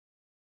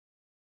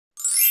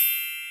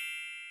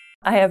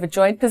I have a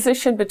joint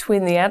position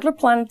between the Adler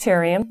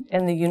Planetarium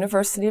and the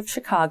University of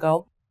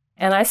Chicago,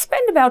 and I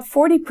spend about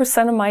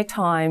 40% of my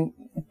time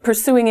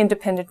pursuing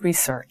independent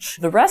research.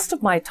 The rest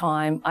of my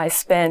time I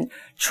spend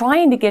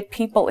trying to get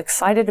people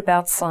excited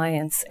about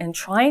science and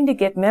trying to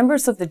get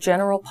members of the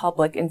general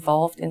public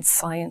involved in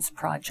science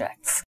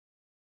projects.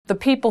 The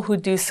people who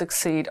do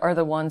succeed are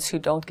the ones who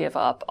don't give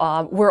up.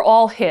 We're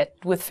all hit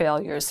with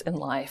failures in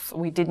life.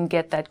 We didn't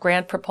get that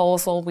grant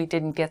proposal. We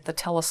didn't get the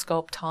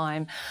telescope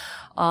time.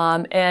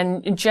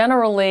 And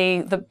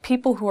generally, the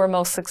people who are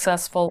most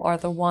successful are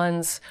the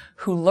ones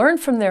who learn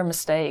from their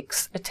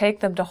mistakes,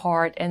 take them to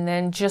heart, and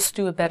then just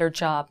do a better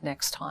job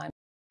next time.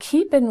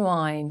 Keep in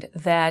mind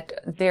that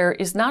there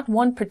is not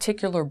one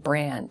particular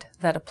brand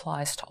that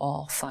applies to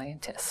all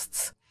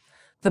scientists.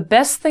 The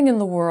best thing in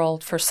the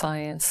world for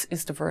science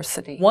is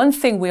diversity. One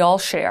thing we all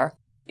share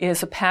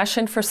is a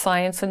passion for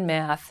science and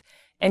math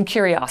and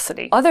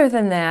curiosity. Other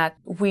than that,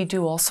 we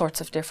do all sorts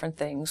of different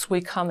things.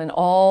 We come in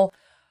all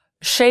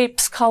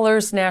shapes,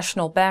 colors,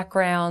 national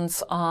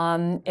backgrounds,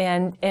 and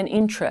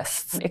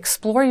interests.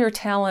 Explore your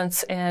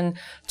talents and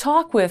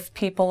talk with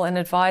people and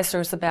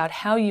advisors about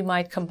how you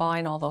might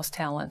combine all those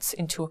talents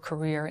into a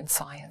career in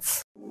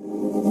science.